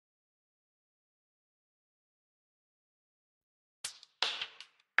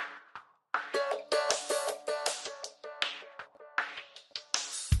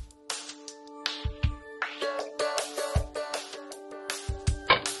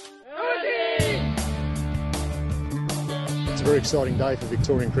It's a very exciting day for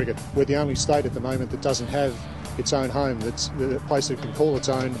Victorian cricket. We're the only state at the moment that doesn't have its own home, that's the place that can call its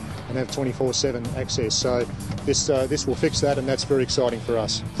own and have 24/7 access. So this will fix that, and that's very exciting for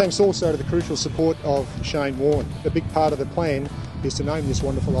us. Thanks also to the crucial support of Shane Warne. A big part of the plan is to name this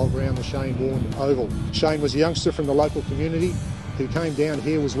wonderful old ground the Shane Warne Oval. Shane was a youngster from the local community who came down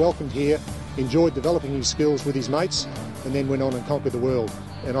here, was welcomed here, enjoyed developing his skills with his mates, and then went on and conquered the world.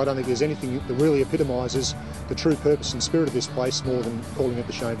 And I don't think there's anything that really epitomises the true purpose and spirit of this place more than calling it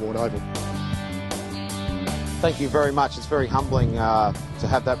the Shane Warne Oval. Thank you very much. It's very humbling to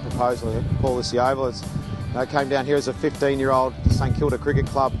have that proposal to call this the Oval. I came down here as a 15-year-old to St Kilda Cricket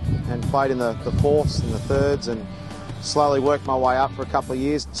Club and played in the fourths and the thirds, and slowly worked my way up for a couple of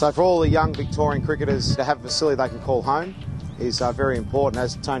years. So for all the young Victorian cricketers to have a facility they can call home is very important.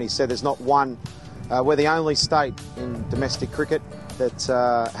 As Tony said, there's not one. We're the only state in domestic cricket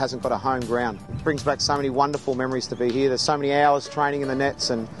that hasn't got a home ground. It brings back so many wonderful memories to be here. There's so many hours training in the nets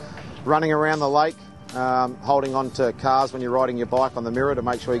and running around the lake, holding on to cars when you're riding your bike on the mirror to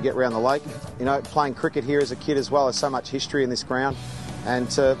make sure you get around the lake. You know, playing cricket here as a kid as well. There's so much history in this ground, and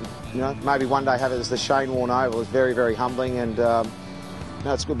to maybe one day have it as the Shane Warne Oval is very, very humbling. And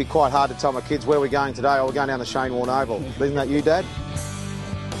it's going to be quite hard to tell my kids where we're going today. Oh, we're going down the Shane Warne Oval. Isn't that you, Dad?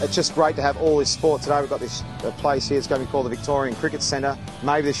 It's just great to have all this sport today. We've got this place here. It's going to be called the Victorian Cricket Centre.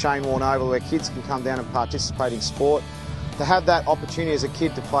 Maybe the Shane Warne Oval, where kids can come down and participate in sport. To have that opportunity as a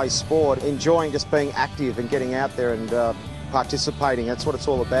kid to play sport, enjoying just being active and getting out there and participating, that's what it's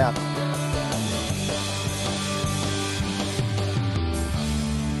all about.